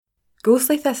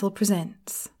Ghostly Thistle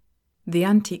presents The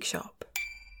Antique Shop.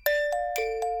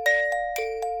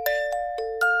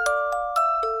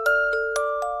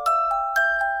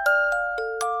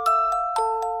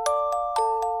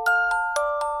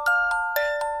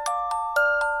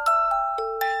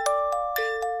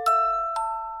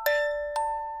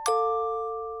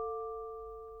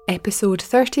 Episode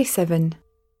 37,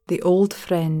 The Old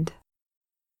Friend.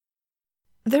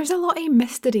 There's a lot of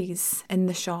mysteries in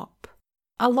the shop.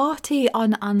 A lot of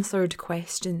unanswered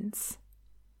questions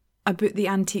about the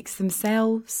antiques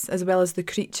themselves, as well as the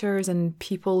creatures and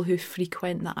people who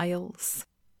frequent the aisles.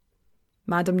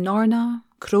 Madame Norna,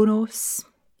 Kronos,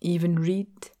 even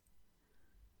Reed.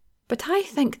 But I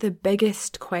think the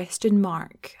biggest question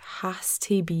mark has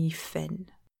to be Finn.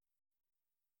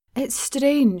 It's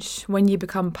strange when you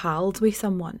become pals with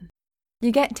someone.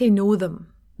 You get to know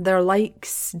them, their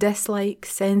likes,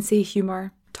 dislikes, sense of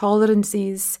humour,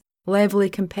 tolerances, level of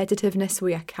competitiveness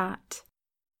with a cat.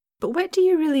 But what do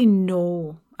you really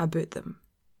know about them?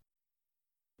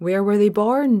 Where were they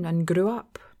born and grew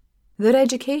up? Their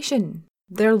education,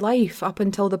 their life up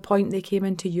until the point they came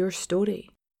into your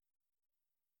story.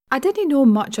 I didn't know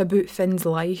much about Finn's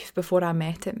life before I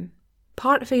met him,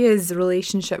 part of his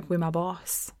relationship with my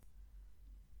boss.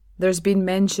 There's been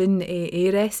mention of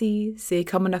heiresses,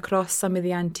 coming across some of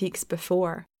the antiques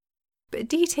before, but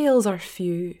details are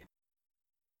few.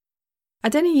 I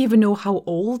didn't even know how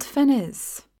old Finn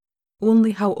is,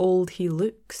 only how old he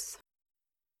looks.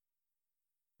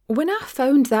 When I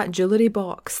found that jewellery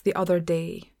box the other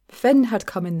day, Finn had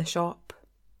come in the shop.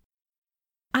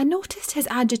 I noticed his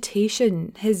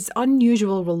agitation, his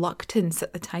unusual reluctance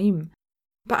at the time,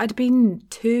 but I'd been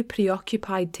too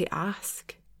preoccupied to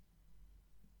ask.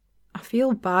 I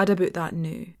feel bad about that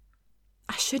now.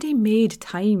 I should have made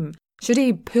time, should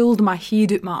have pulled my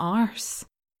head out my arse.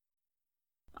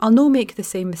 I'll no make the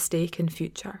same mistake in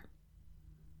future.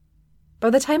 By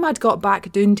the time I'd got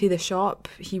back down to the shop,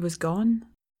 he was gone.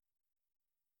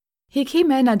 He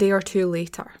came in a day or two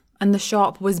later, and the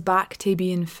shop was back to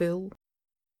being full.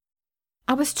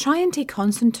 I was trying to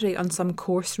concentrate on some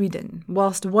course reading,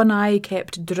 whilst one eye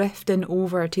kept drifting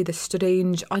over to the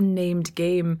strange, unnamed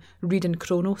game Reed and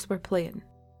Kronos were playing.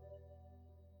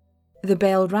 The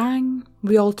bell rang,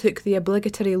 we all took the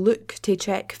obligatory look to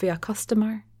check for a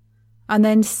customer, and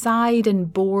then sighed in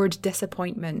bored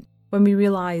disappointment when we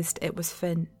realised it was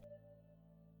Finn.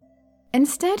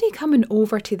 Instead of coming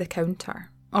over to the counter,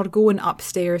 or going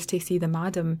upstairs to see the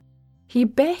madam, he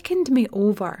beckoned me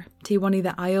over to one of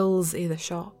the aisles of the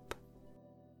shop.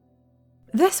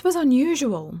 This was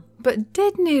unusual, but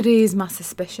didn't raise my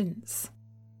suspicions.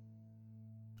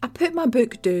 I put my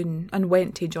book down and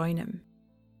went to join him.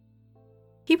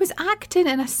 He was acting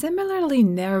in a similarly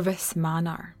nervous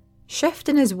manner,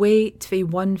 shifting his weight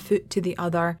from one foot to the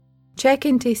other,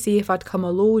 checking to see if I'd come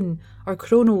alone or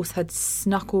Kronos had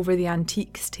snuck over the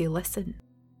antiques to listen.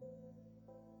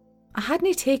 I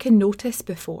hadn't taken notice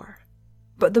before,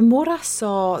 but the more I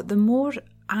saw, the more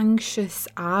anxious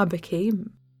I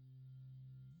became.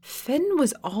 Finn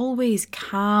was always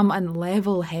calm and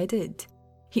level-headed.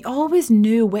 He always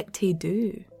knew what to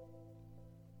do.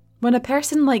 When a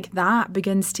person like that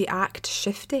begins to act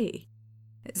shifty,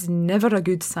 it's never a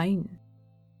good sign.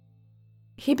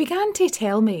 He began to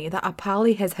tell me that a pal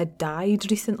of his had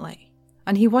died recently,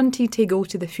 and he wanted to go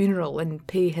to the funeral and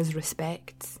pay his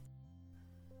respects.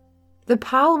 The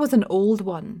pal was an old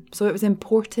one, so it was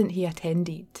important he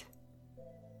attended.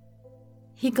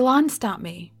 He glanced at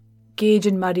me,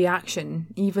 gauging my reaction,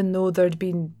 even though there'd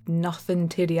been nothing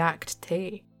to react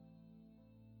to.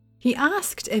 He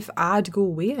asked if I'd go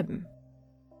with him.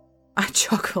 I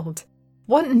chuckled,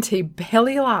 wanting to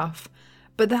belly laugh,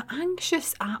 but the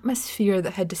anxious atmosphere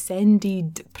that had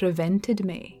descended prevented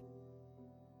me.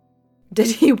 Did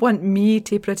he want me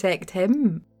to protect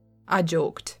him? I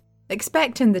joked,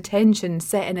 expecting the tension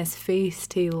set in his face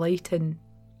to lighten.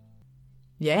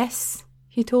 Yes,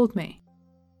 he told me.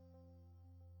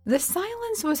 The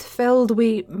silence was filled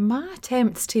with my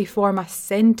attempts to form a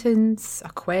sentence, a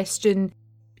question,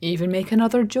 even make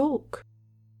another joke.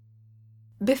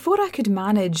 Before I could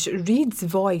manage, Reed's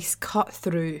voice cut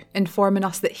through, informing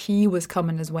us that he was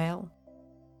coming as well.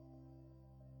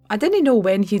 I didn't know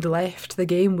when he'd left the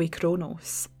game with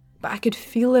Kronos, but I could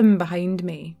feel him behind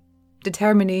me,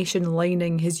 determination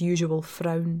lining his usual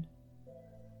frown.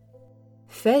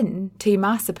 Finn, to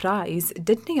my surprise,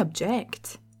 didn't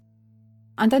object.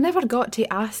 And I never got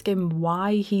to ask him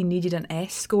why he needed an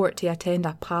escort to attend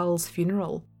a pal's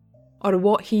funeral, or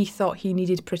what he thought he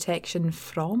needed protection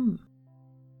from.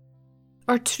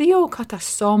 Our trio cut a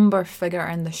sombre figure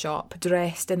in the shop,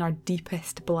 dressed in our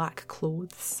deepest black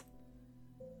clothes.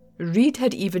 Reid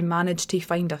had even managed to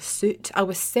find a suit I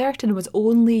was certain was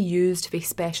only used for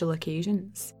special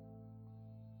occasions.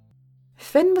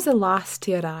 Finn was the last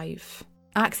to arrive,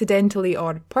 accidentally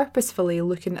or purposefully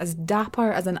looking as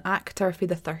dapper as an actor for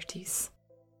the 30s.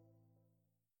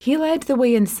 He led the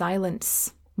way in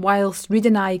silence, whilst Reid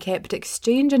and I kept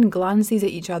exchanging glances at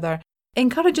each other,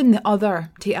 encouraging the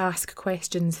other to ask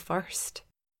questions first.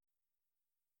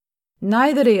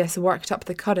 Neither of us worked up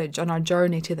the courage on our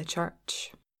journey to the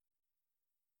church.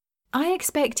 I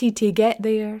expected to get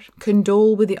there,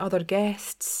 condole with the other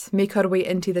guests, make our way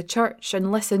into the church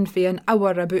and listen for an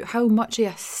hour about how much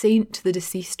of a saint the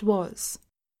deceased was.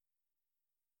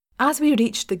 As we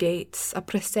reached the gates, a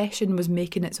procession was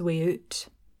making its way out,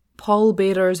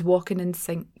 pallbearers walking in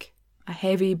sync, a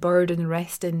heavy burden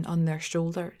resting on their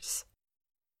shoulders.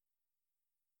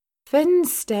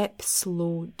 Finn's step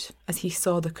slowed as he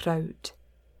saw the crowd,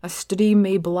 a stream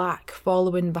of black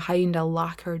following behind a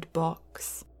lacquered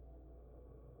box.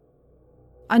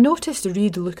 I noticed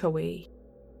Reid look away,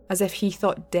 as if he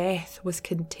thought death was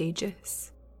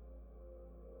contagious.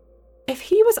 If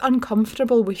he was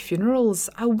uncomfortable with funerals,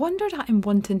 I wondered at him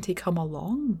wanting to come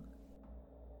along.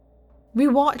 We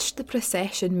watched the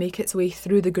procession make its way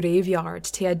through the graveyard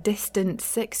to a distant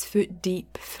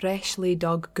 6-foot-deep, freshly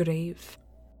dug grave.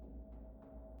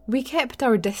 We kept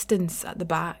our distance at the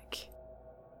back.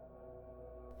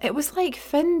 It was like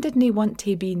Finn didn't want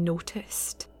to be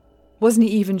noticed. Wasn't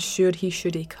even sure he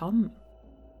should have come.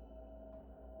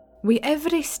 With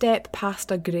every step past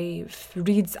a grave,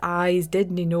 Reid's eyes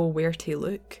didn't know where to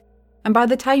look, and by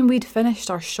the time we'd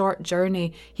finished our short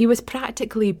journey, he was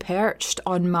practically perched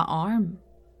on my arm.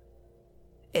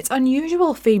 It's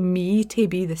unusual for me to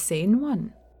be the sane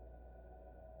one.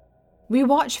 We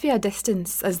watch for a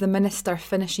distance as the minister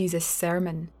finishes his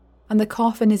sermon, and the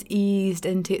coffin is eased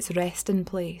into its resting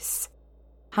place.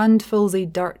 Handfuls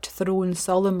of dirt thrown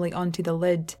solemnly onto the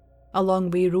lid,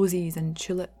 along with roses and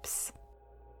tulips.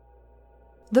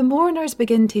 The mourners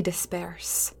begin to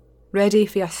disperse, ready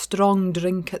for a strong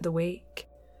drink at the wake,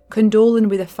 condoling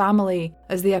with the family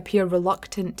as they appear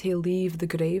reluctant to leave the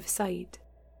graveside.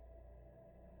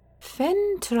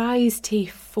 Finn tries to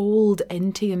fold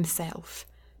into himself,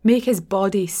 make his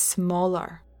body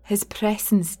smaller, his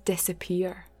presence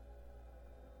disappear.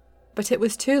 But it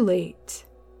was too late.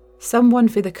 Someone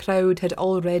for the crowd had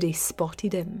already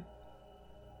spotted him.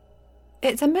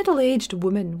 It's a middle-aged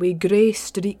woman with grey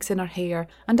streaks in her hair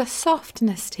and a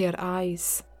softness to her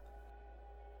eyes.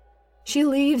 She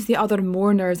leaves the other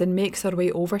mourners and makes her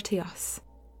way over to us.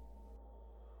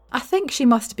 I think she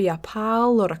must be a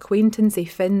pal or acquaintance of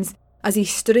Finn's as he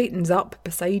straightens up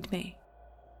beside me.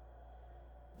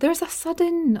 There's a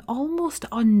sudden, almost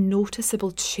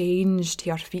unnoticeable change to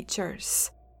her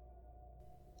features.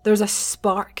 There's a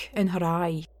spark in her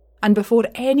eye, and before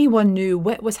anyone knew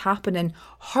what was happening,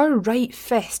 her right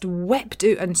fist whipped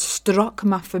out and struck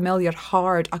my familiar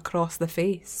hard across the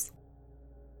face.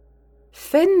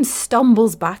 Finn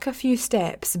stumbles back a few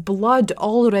steps, blood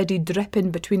already dripping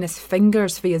between his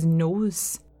fingers for his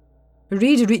nose.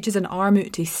 Reid reaches an arm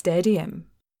out to steady him.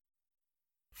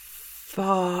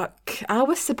 Fuck, I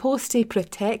was supposed to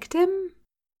protect him?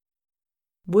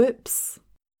 Whoops.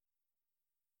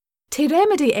 To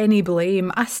remedy any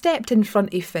blame, I stepped in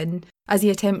front of Finn as he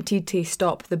attempted to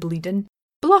stop the bleeding,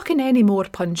 blocking any more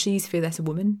punches for this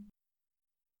woman.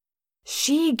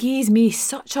 She gives me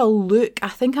such a look I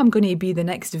think I'm going to be the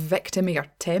next victim of her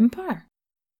temper.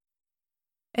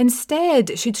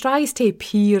 Instead, she tries to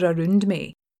peer around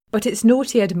me, but it's no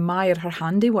to admire her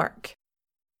handiwork.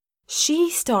 She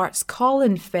starts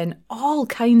calling Finn all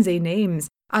kinds of names,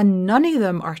 and none of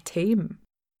them are tame.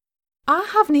 I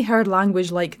haven't heard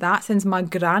language like that since my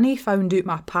granny found out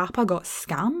my papa got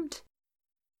scammed.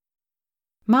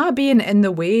 My being in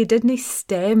the way didn't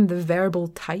stem the verbal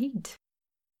tide.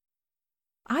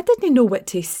 I didn't know what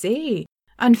to say,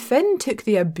 and Finn took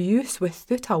the abuse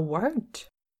without a word.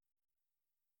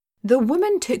 The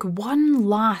woman took one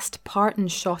last parting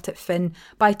shot at Finn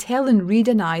by telling Reid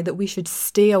and I that we should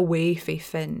stay away from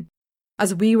Finn,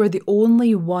 as we were the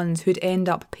only ones who'd end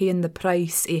up paying the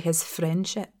price of his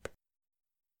friendship.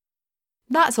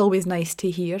 That's always nice to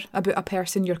hear about a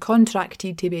person you're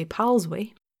contracted to be pals with.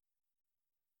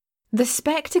 The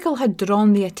spectacle had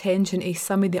drawn the attention of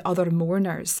some of the other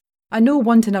mourners, and no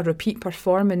wanting a repeat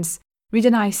performance, Reid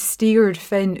and I steered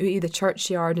Finn out of the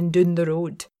churchyard and down the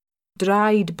road,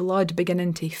 dried blood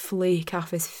beginning to flake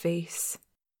off his face.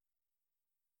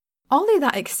 All of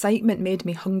that excitement made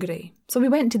me hungry, so we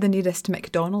went to the nearest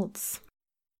McDonald's.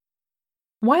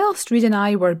 Whilst Reid and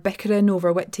I were bickering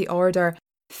over what to order,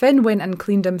 Finn went and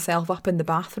cleaned himself up in the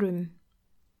bathroom.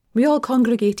 We all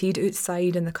congregated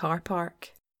outside in the car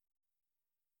park.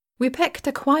 We picked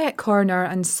a quiet corner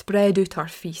and spread out our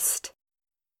feast.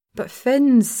 But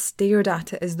Finn stared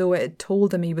at it as though it had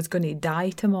told him he was going to die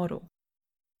tomorrow.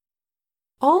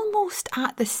 Almost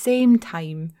at the same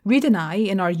time, Reed and I,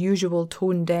 in our usual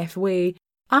tone-deaf way,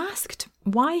 asked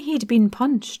why he'd been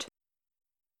punched.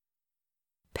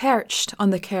 Perched on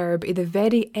the curb at the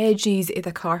very edges of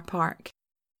the car park,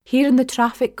 hearing the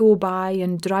traffic go by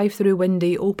and drive-through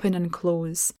window open and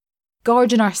close,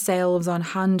 gorging ourselves on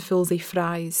handfuls of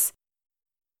fries,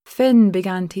 Finn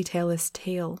began to tell his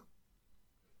tale.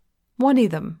 One of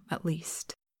them, at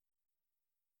least.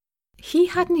 He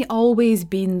hadn't always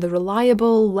been the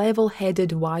reliable,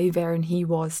 level-headed wyvern he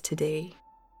was today.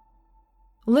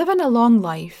 Living a long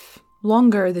life,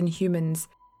 longer than humans,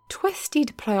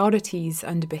 twisted priorities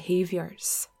and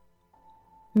behaviours.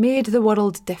 Made the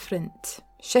world different,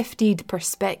 shifted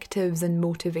perspectives and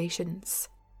motivations.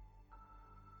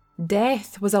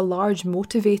 Death was a large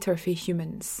motivator for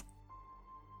humans.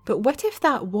 But what if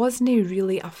that wasn't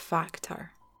really a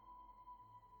factor?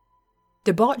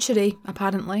 Debauchery,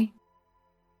 apparently.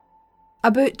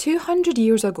 About 200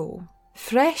 years ago,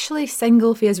 freshly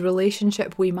single for his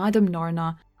relationship with Madame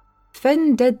Norna,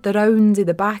 Finn did the rounds of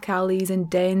the back alleys and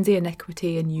dens of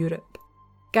iniquity in Europe,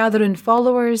 gathering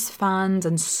followers, fans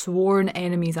and sworn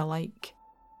enemies alike.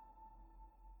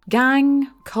 Gang,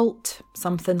 cult,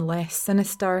 something less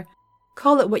sinister,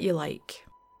 call it what you like.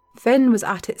 Finn was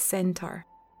at its centre,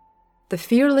 the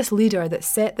fearless leader that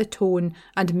set the tone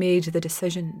and made the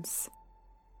decisions.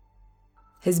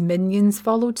 His minions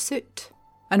followed suit,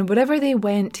 and wherever they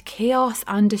went, chaos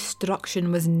and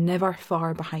destruction was never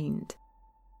far behind.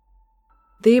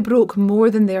 They broke more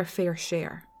than their fair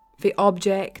share, for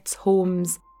objects,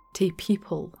 homes, to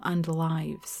people and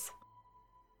lives.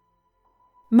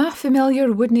 My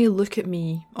familiar wouldn't look at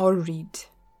me or read.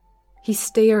 He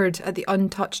stared at the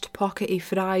untouched pocket of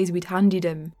fries we'd handed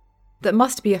him, that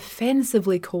must be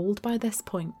offensively cold by this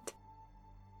point.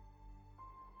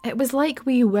 It was like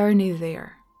we weren't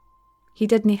there. He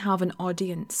didn't have an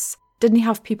audience, didn't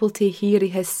have people to hear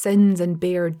his sins and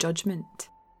bear judgment.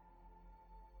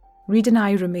 Reed and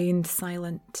I remained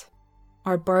silent,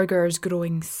 our burgers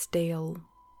growing stale.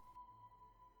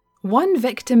 One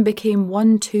victim became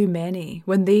one too many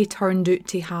when they turned out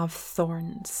to have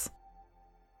thorns.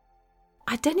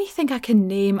 I didn't think I can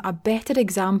name a better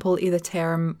example of the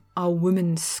term a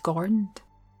woman scorned.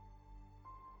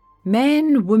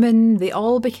 Men, women, they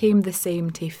all became the same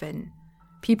to Finn.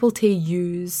 People to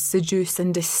use, seduce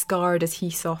and discard as he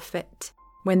saw fit,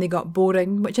 when they got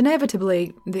boring, which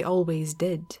inevitably they always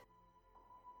did.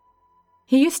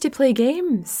 He used to play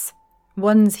games,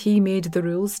 ones he made the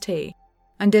rules to,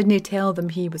 and didn't tell them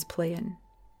he was playing.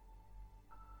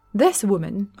 This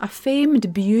woman, a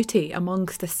famed beauty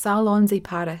amongst the salons of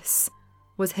Paris,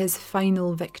 was his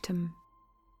final victim.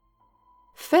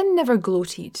 Finn never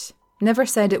gloated, never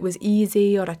said it was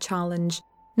easy or a challenge,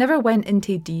 never went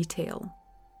into detail.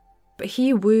 But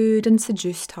he wooed and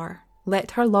seduced her,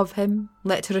 let her love him,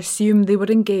 let her assume they were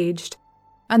engaged,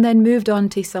 and then moved on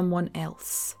to someone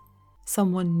else,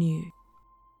 someone new.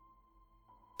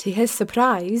 To his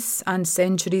surprise, and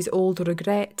centuries-old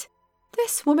regret,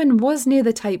 this woman wasn't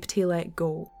the type to let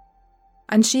go,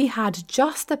 and she had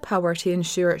just the power to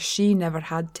ensure she never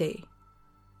had to.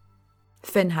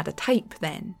 Finn had a type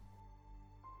then.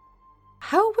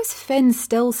 How was Finn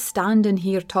still standing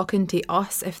here talking to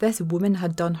us if this woman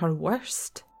had done her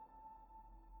worst?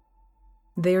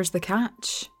 There's the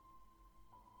catch.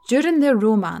 During their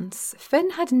romance,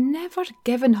 Finn had never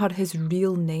given her his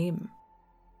real name.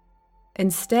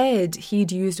 Instead,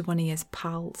 he'd used one of his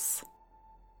pals.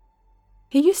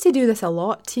 He used to do this a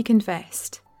lot, he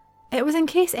confessed. It was in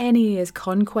case any of his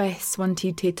conquests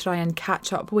wanted to try and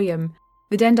catch up with him,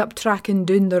 they'd end up tracking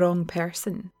down the wrong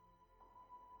person.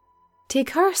 To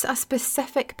curse a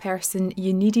specific person,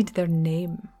 you needed their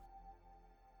name.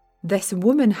 This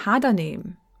woman had a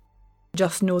name,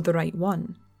 just know the right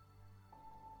one.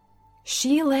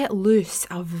 She let loose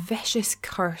a vicious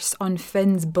curse on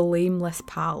Finn's blameless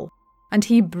pal, and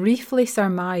he briefly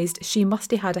surmised she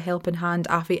must have had a helping hand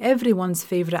off everyone's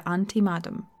favourite auntie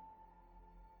madam.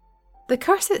 The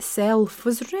curse itself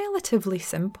was relatively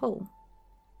simple.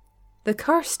 The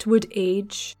cursed would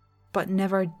age, but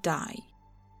never die.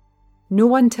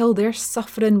 No until their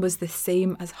suffering was the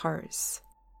same as hers.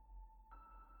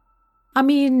 I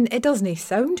mean, it doesn't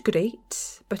sound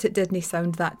great, but it didn't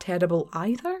sound that terrible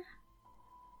either.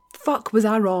 Fuck, was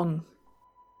I wrong?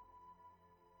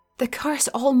 The curse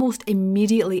almost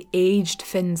immediately aged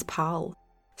Finn's pal,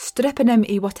 stripping him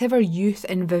of whatever youth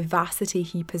and vivacity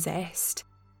he possessed,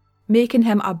 making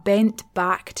him a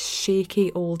bent-backed,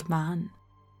 shaky old man.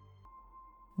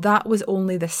 That was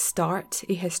only the start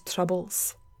of his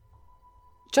troubles.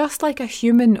 Just like a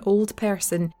human old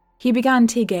person, he began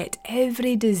to get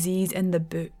every disease in the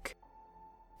book,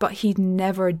 but he'd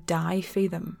never die for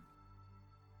them.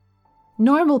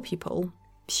 Normal people,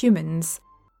 humans,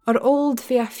 are old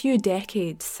for a few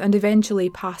decades and eventually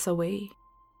pass away.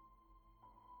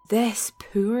 This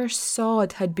poor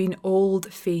sod had been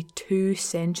old for 2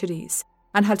 centuries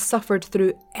and had suffered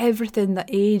through everything that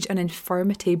age and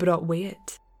infirmity brought with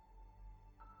it.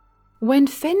 When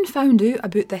Finn found out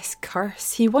about this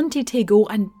curse, he wanted to go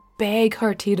and beg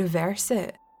her to reverse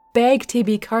it, beg to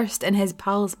be cursed in his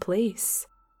pal's place.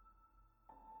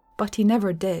 But he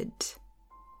never did.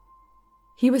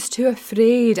 He was too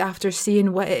afraid after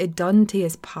seeing what it had done to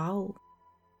his pal.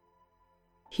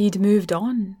 He'd moved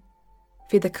on,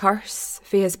 for the curse,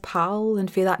 for his pal, and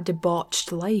for that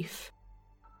debauched life,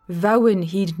 vowing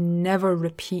he'd never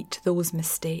repeat those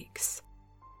mistakes.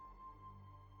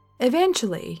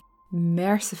 Eventually,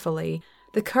 mercifully,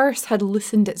 the curse had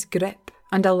loosened its grip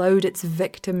and allowed its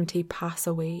victim to pass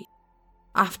away,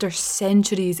 after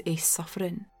centuries of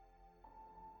suffering.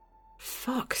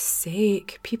 Fuck's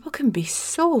sake, people can be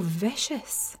so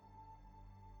vicious.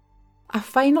 I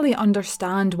finally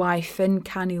understand why Finn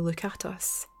can't look at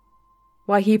us.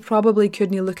 Why he probably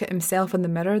couldn't look at himself in the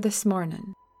mirror this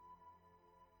morning.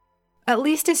 At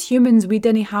least as humans we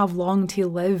didn't have long to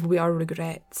live with our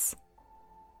regrets.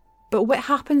 But what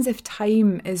happens if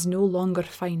time is no longer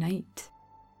finite?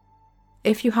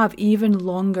 If you have even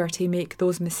longer to make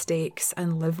those mistakes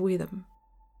and live with them?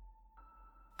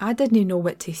 I didn't know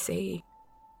what to say.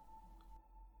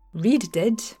 Reed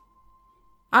did.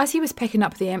 As he was picking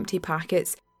up the empty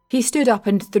packets, he stood up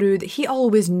and threw that he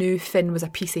always knew Finn was a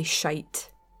piece of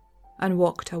shite, and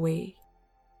walked away.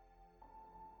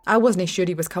 I wasn't sure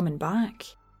he was coming back.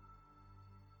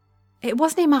 It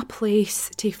wasn't my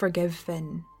place to forgive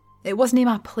Finn. It wasn't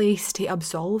my place to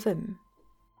absolve him.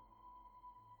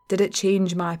 Did it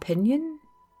change my opinion?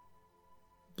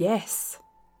 Yes.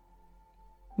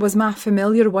 Was my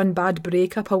familiar one bad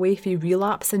breakup away from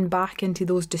relapsing back into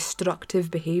those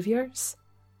destructive behaviours?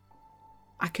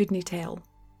 I couldn't tell.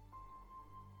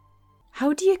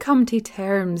 How do you come to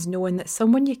terms knowing that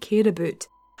someone you care about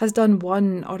has done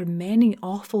one or many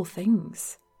awful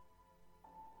things?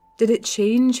 Did it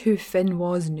change who Finn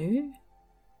was new?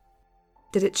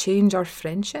 Did it change our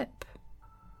friendship?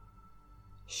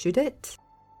 Should it?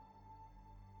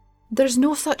 There's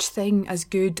no such thing as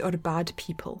good or bad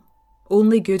people.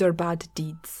 Only good or bad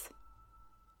deeds.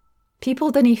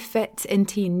 People didn't fit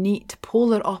into neat,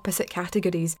 polar opposite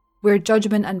categories where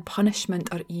judgment and punishment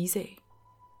are easy.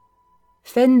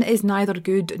 Finn is neither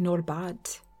good nor bad.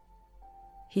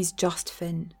 He's just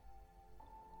Finn.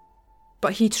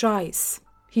 But he tries.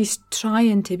 He's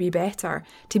trying to be better,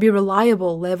 to be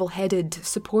reliable, level-headed,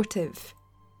 supportive.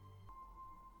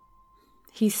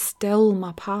 He's still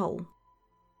my pal.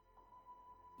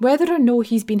 Whether or no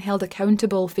he's been held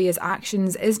accountable for his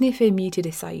actions isn't for me to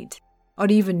decide, or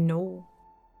even know.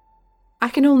 I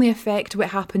can only affect what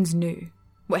happens now,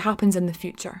 what happens in the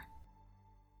future.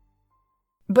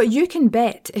 But you can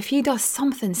bet if he does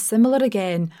something similar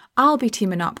again, I'll be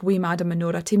teaming up with Madam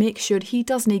Minora to make sure he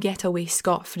doesn't get away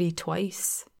scot-free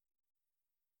twice.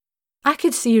 I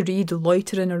could see Reed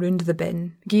loitering around the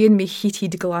bin, giving me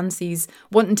heated glances,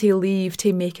 wanting to leave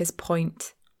to make his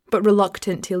point, but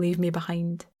reluctant to leave me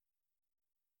behind.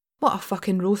 What a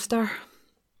fucking roaster.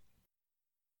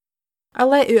 I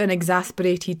let out an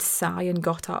exasperated sigh and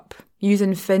got up,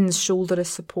 using Finn's shoulder as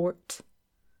support.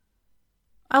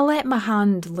 I let my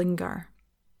hand linger,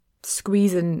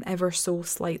 squeezing ever so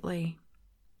slightly.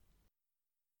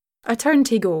 I turned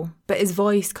to go, but his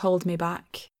voice called me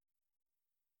back.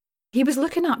 He was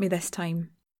looking at me this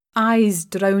time, eyes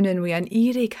drowning with an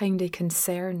eerie kind of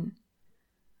concern.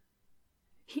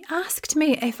 He asked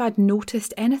me if I'd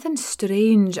noticed anything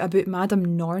strange about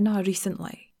Madame Norna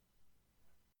recently.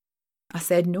 I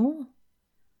said no.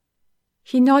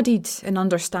 He nodded in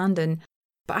understanding,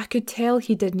 but I could tell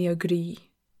he didn't agree.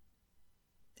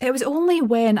 It was only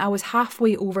when I was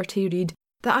halfway over to Reed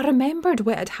that I remembered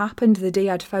what had happened the day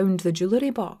I'd found the jewellery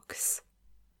box.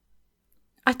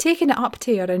 I'd taken it up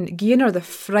to her and given her the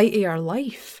fright of her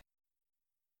life.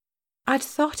 I'd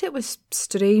thought it was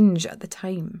strange at the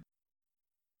time.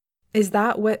 Is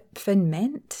that what Finn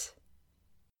meant?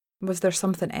 Was there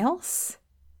something else?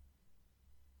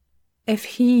 If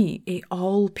he, of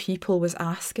all people, was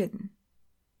asking,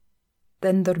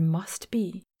 then there must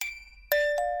be.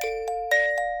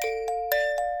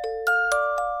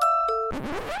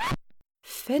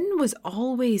 Finn was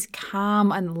always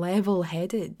calm and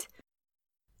level-headed,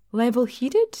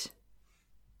 Level-headed?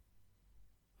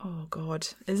 Oh God,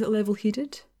 is it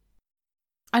level-headed?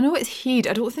 I know it's heed.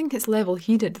 I don't think it's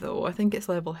level-headed though. I think it's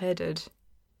level-headed.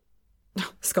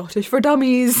 Scottish for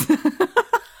Dummies.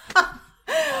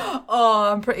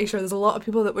 Oh, I'm pretty sure there's a lot of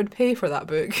people that would pay for that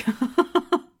book.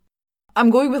 I'm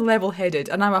going with level-headed,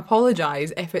 and I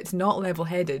apologise if it's not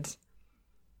level-headed.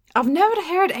 I've never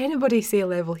heard anybody say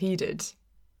level-headed,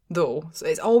 though, so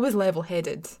it's always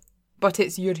level-headed, but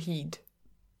it's your heed.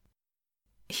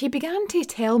 He began to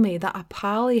tell me that a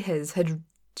pal of his had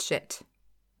shit.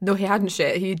 No, he hadn't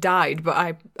shit, he died, but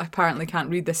I apparently can't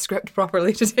read this script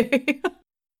properly today.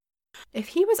 If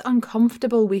he was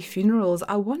uncomfortable with funerals,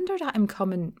 I wondered at him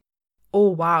coming, oh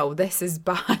wow, this is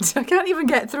bad. I can't even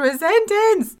get through a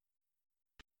sentence.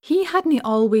 He hadn't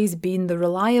always been the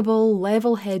reliable,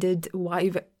 level-headed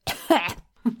wife. That's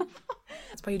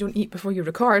why you don't eat before you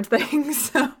record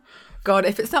things. God,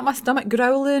 if it's not my stomach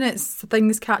growling, it's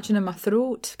things catching in my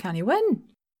throat. Can he win?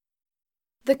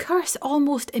 The curse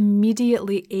almost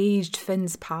immediately aged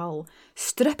Finn's pal,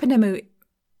 stripping him out.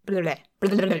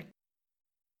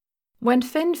 When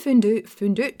Finn found out.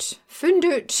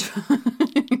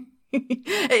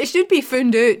 It should be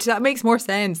found out, that makes more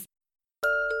sense.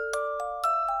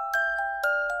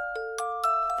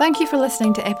 Thank you for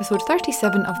listening to episode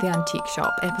 37 of The Antique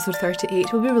Shop. Episode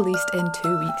 38 will be released in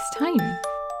 2 weeks' time.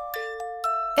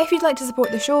 If you'd like to support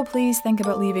the show, please think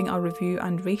about leaving a review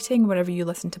and rating wherever you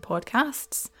listen to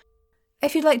podcasts.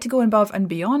 If you'd like to go above and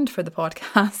beyond for the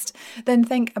podcast, then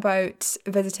think about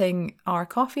visiting our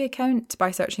Ko-fi account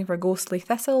by searching for Ghostly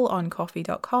Thistle on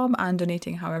ko-fi.com and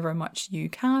donating however much you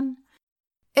can.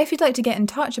 If you'd like to get in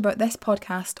touch about this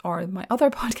podcast or my other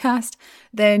podcast,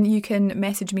 then you can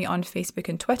message me on Facebook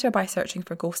and Twitter by searching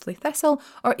for Ghostly Thistle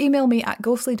or email me at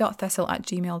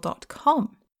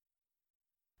ghostly.thistle@gmail.com.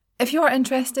 If you are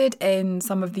interested in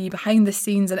some of the behind the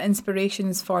scenes and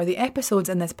inspirations for the episodes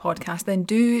in this podcast, then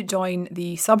do join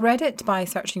the subreddit by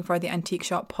searching for the Antique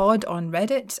Shop Pod on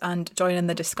Reddit and join in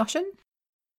the discussion.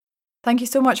 Thank you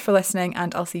so much for listening,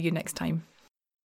 and I'll see you next time.